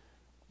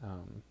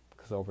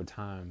 Because over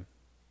time,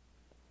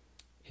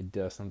 it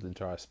does something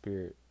to our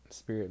spirit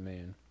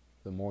man.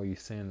 the more you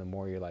sin, the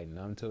more you're like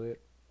numb to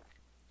it,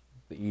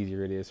 the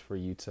easier it is for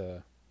you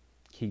to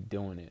keep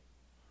doing it.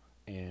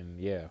 And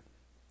yeah,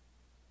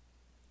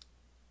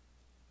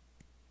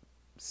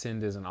 sin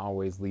doesn't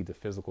always lead to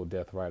physical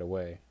death right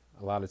away.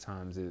 A lot of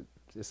times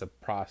it's a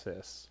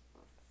process.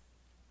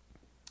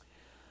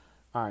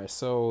 All right,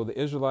 so the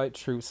Israelite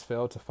troops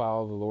failed to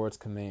follow the Lord's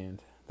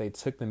command. They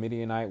took the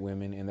Midianite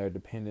women and their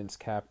dependents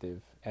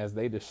captive, as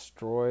they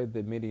destroyed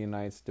the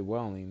Midianites'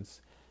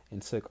 dwellings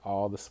and took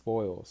all the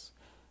spoils.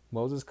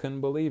 Moses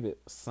couldn't believe it.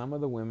 Some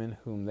of the women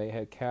whom they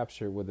had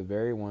captured were the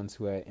very ones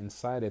who had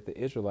incited the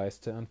Israelites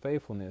to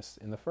unfaithfulness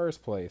in the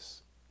first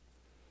place.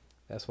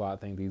 That's why I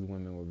think these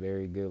women were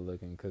very good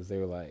looking, because they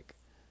were like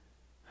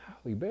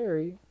Halle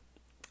Berry,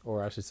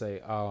 or I should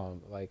say,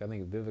 like I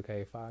think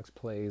Vivica A. Fox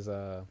plays.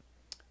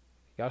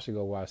 Y'all should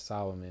go watch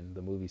Solomon,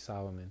 the movie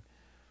Solomon,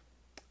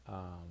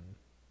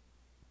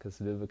 because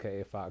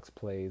Vivica A. Fox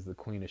plays the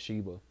Queen of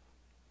Sheba,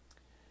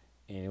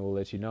 and it will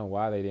let you know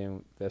why they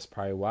didn't. That's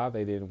probably why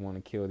they didn't want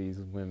to kill these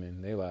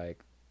women. They like,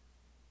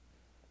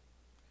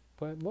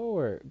 but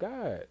Lord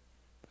God,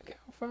 look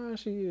how fine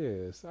she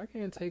is. I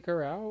can't take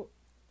her out.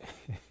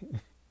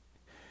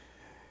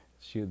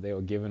 They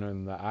were giving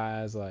them the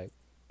eyes like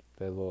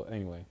that little.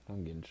 Anyway,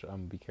 I'm gonna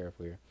be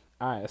careful here.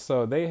 All right,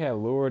 so they had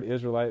lured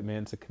Israelite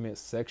men to commit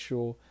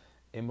sexual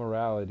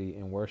immorality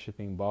and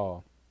worshiping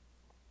Baal,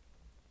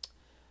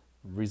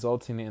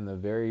 resulting in the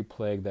very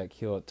plague that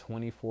killed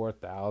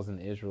 24,000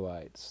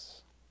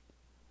 Israelites.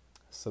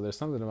 So there's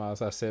something about,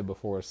 as I said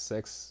before,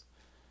 sex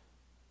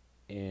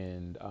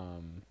and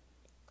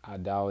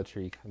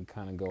idolatry can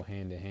kind of go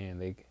hand in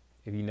hand.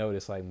 If you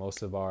notice, like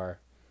most of our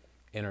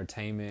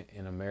entertainment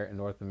in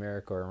North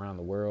America or around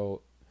the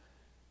world,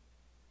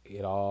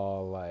 it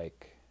all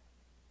like,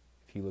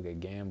 if you look at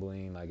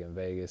gambling, like in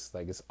Vegas,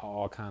 like it's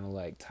all kind of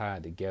like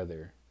tied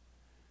together.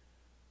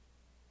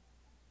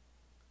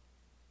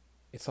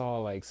 It's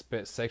all like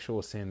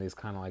sexual sin is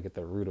kind of like at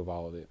the root of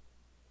all of it.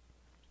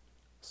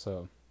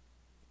 So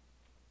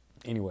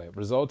anyway,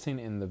 resulting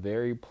in the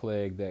very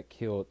plague that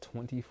killed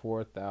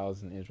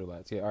 24,000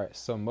 Israelites. Yeah, all right.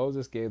 So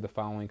Moses gave the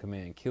following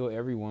command: kill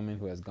every woman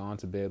who has gone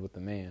to bed with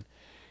a man.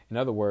 In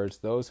other words,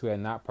 those who had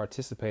not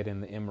participated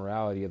in the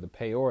immorality of the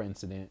Peor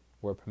incident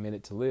were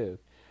permitted to live.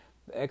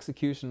 The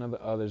execution of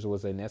the others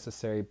was a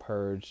necessary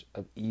purge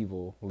of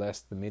evil,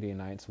 lest the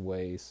Midianites'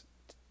 ways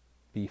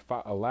be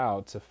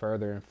allowed to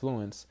further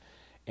influence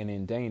and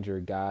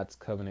endanger God's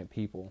covenant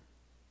people.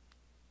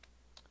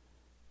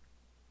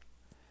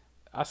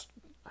 I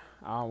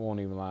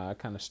won't even lie, I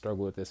kind of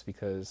struggle with this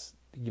because,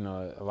 you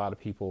know, a lot of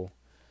people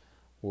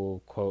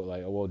will quote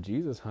like, oh, well,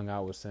 Jesus hung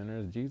out with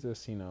sinners.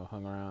 Jesus, you know,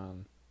 hung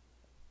around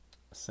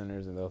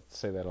sinners, and they'll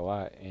say that a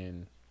lot.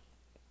 And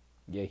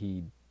yeah,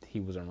 he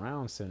was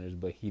around sinners,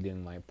 but he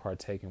didn't like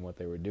partake in what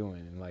they were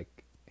doing, and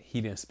like he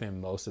didn't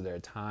spend most of their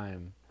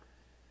time.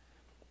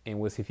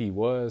 And if he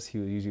was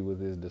usually with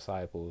his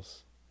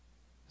disciples,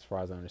 as far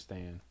as I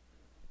understand.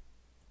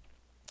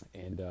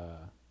 And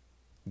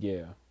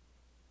yeah,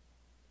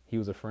 he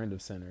was a friend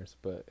of sinners.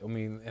 But I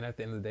mean, and at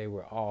the end of the day,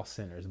 we're all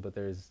sinners, but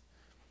there's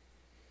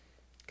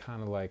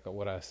kind of like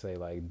what I say,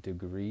 like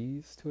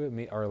degrees to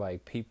it, or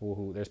like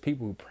there's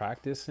people who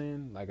practice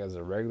sin like as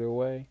a regular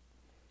way,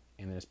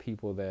 and there's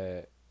people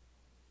that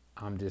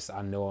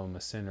I know I'm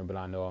a sinner, but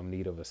I know I'm in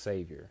need of a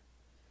savior.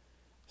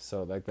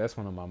 So like that's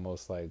one of my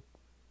most like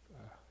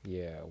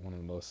one of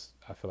the most,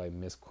 I feel like,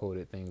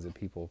 misquoted things that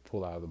people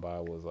pull out of the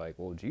Bible is like,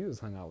 well, Jesus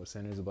hung out with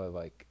sinners, but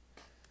like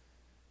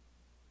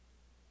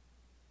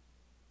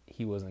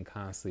he wasn't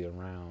constantly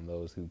around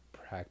those who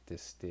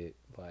practiced it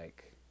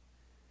like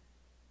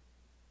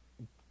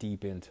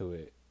deep into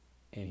it.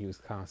 And he was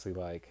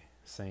constantly like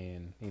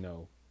saying, you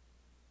know,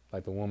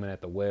 like the woman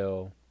at the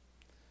well,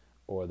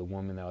 or the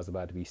woman that was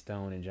about to be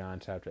stoned in John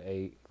chapter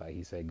 8, like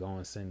he said, go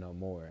and sin no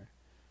more.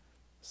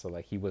 So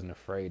like he wasn't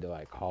afraid to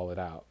like call it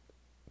out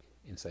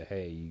and say,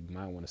 hey, you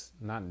might want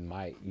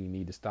to, you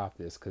need to stop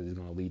this because it's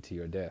going to lead to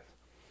your death.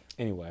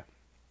 Anyway,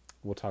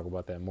 we'll talk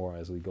about that more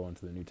as we go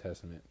into the New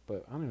Testament.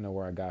 But I don't even know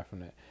where I got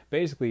from that.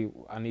 Basically,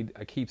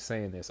 I keep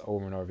saying this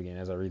over and over again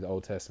as I read the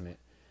Old Testament.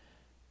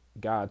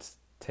 God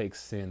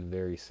takes sin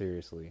very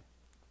seriously.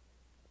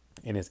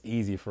 And it's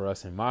easy for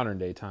us in modern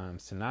day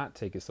times to not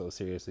take it so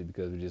seriously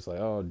because we're just like,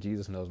 oh,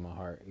 Jesus knows my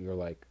heart. You're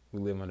like, we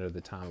live under the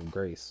time of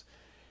grace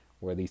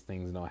where these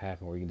things don't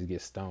happen, where you can just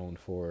get stoned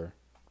for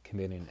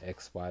committing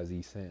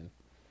XYZ sin.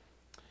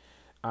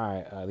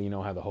 All right, you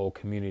know, have the whole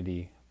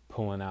community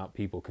pulling out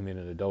people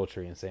committing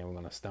adultery and saying we're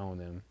going to stone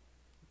them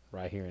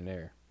right here and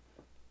there.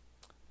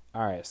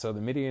 All right, so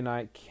the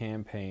Midianite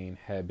campaign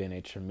had been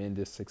a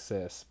tremendous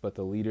success, but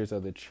the leaders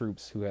of the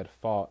troops who had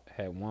fought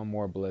had one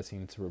more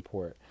blessing to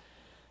report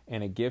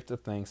and a gift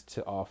of thanks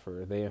to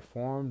offer. They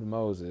informed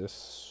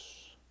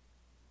Moses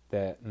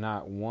that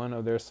not one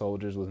of their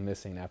soldiers was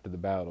missing after the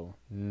battle.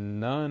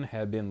 None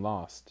had been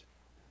lost.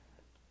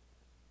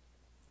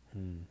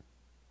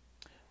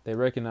 They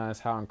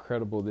recognized how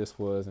incredible this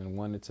was and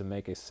wanted to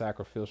make a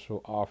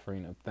sacrificial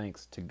offering of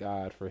thanks to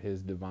God for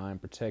his divine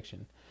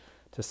protection.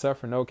 To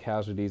suffer no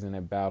casualties in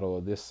a battle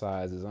of this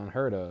size is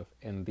unheard of,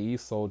 and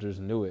these soldiers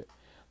knew it.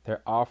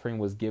 Their offering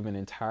was given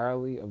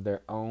entirely of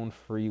their own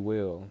free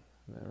will.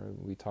 Remember,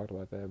 we talked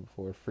about that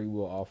before, free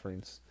will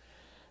offerings.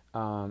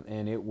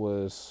 And it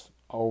was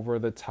over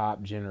the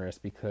top generous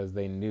because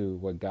they knew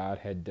what God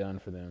had done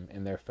for them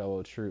and their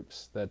fellow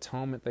troops. The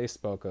atonement they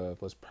spoke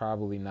of was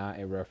probably not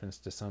a reference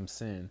to some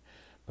sin,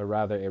 but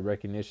rather a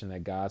recognition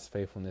that God's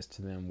faithfulness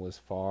to them was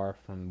far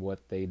from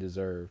what they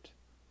deserved,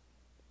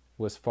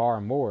 was far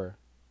more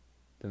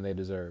than they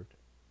deserved.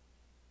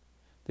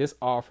 This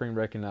offering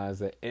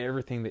recognized that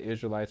everything the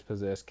Israelites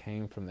possessed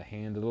came from the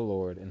hand of the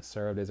Lord and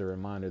served as a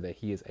reminder that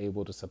He is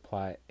able to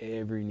supply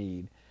every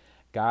need.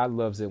 God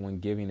loves it when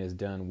giving is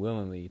done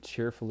willingly,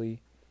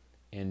 cheerfully,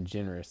 and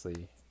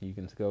generously. You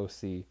can go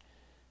see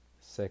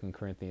 2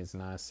 Corinthians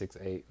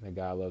 9:6-8, that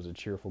God loves a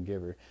cheerful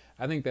giver.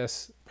 I think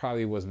that's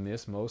probably what's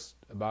missed most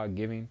about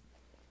giving,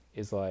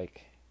 is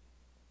like,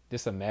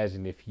 just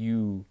imagine if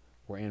you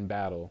were in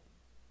battle.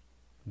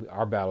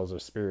 Our battles are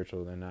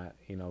spiritual. They're not,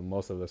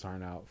 most of us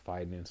aren't out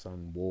fighting in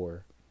some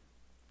war,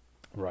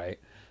 right?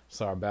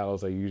 So our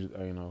battles are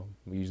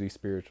usually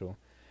spiritual.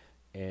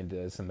 And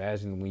just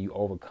imagine when you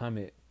overcome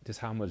it, just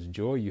how much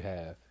joy you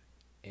have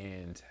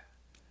and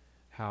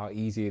how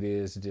easy it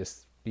is to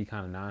just be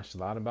kind of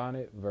nonchalant about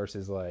it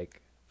versus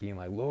like being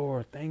like,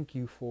 Lord, thank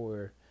you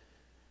for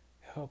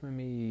helping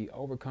me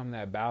overcome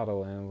that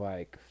battle, and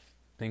like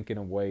thinking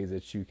of ways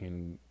that you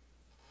can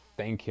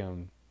thank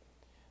Him,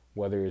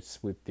 whether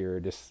it's with your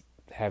just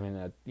having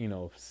a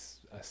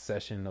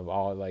session of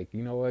all, like,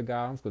 you know what,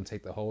 God, I'm just going to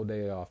take the whole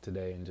day off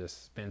today and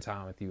just spend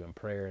time with you in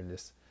prayer and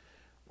just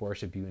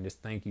worship you and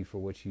just thank you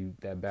for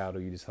that battle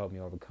you just helped me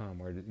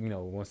overcome. Or,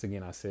 once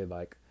again, I said,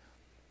 like,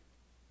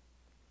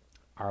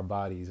 our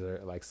bodies are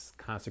like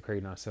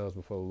consecrating ourselves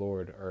before the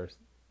Lord, or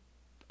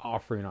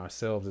offering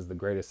ourselves is the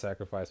greatest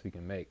sacrifice we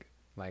can make.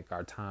 Like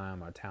our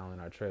time, our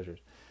talent, our treasures.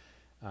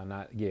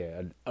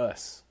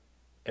 Us,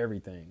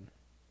 everything,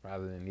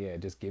 rather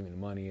than, just giving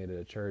money into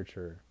the church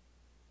or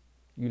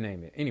you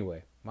name it.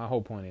 Anyway, my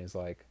whole point is,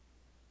 like,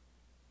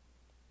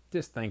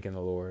 just thanking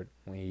the Lord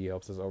when He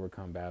helps us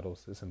overcome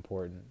battles. It's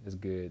important. It's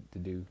good to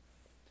do.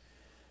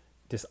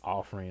 Just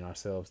offering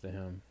ourselves to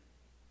Him.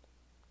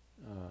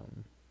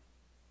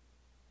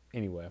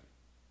 Anyway,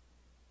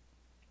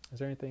 is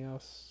there anything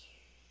else?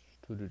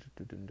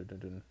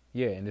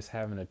 Yeah, and just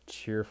having a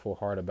cheerful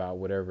heart about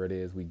whatever it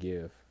is we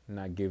give.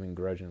 Not giving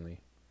grudgingly,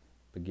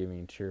 but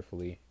giving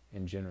cheerfully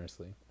and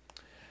generously.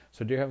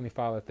 So, dear Heavenly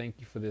Father, thank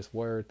you for this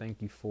word.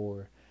 Thank you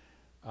for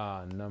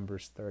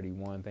Numbers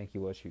 31. Thank you,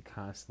 Lord, you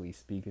constantly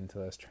speaking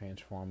to us,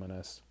 transforming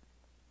us,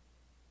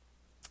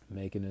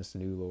 making us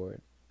new,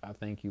 Lord. I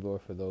thank you,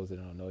 Lord, for those that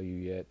don't know you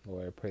yet.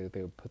 Lord, I pray that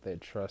they will put their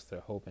trust, their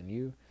hope in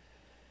you.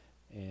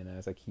 And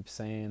as I keep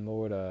saying,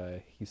 Lord,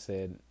 you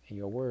said in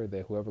your word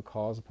that whoever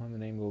calls upon the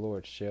name of the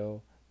Lord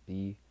shall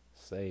be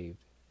saved.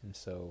 And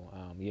so,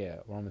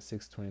 Romans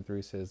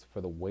 6:23 says,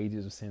 for the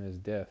wages of sin is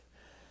death,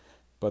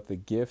 but the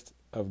gift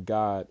of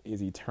God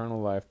is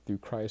eternal life through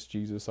Christ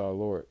Jesus our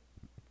Lord.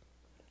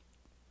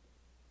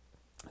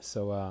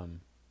 So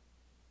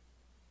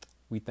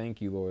we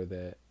thank you, Lord,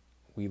 that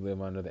we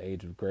live under the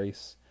age of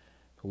grace,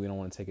 but we don't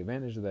want to take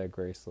advantage of that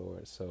grace,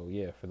 Lord. So,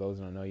 for those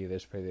who don't know you, they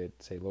just pray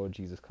that say, Lord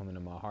Jesus, come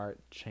into my heart,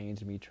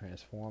 change me,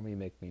 transform me,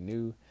 make me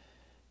new.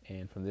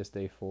 And from this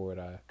day forward,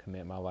 I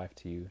commit my life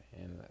to you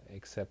and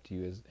accept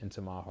you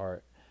into my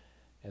heart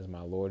as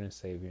my Lord and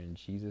Savior. In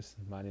Jesus'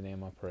 mighty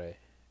name I pray.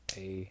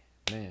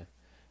 Amen.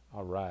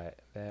 All right.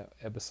 That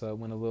episode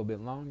went a little bit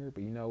longer,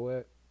 but you know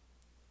what?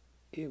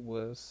 It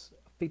was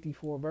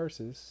 54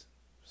 verses,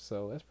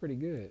 so that's pretty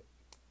good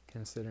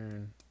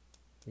considering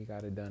we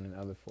got it done in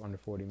under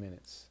 40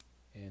 minutes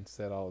and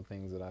said all the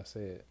things that I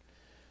said.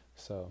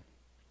 So,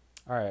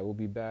 all right, we'll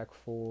be back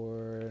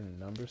for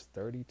Numbers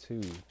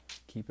 32.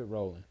 Keep it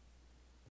rolling.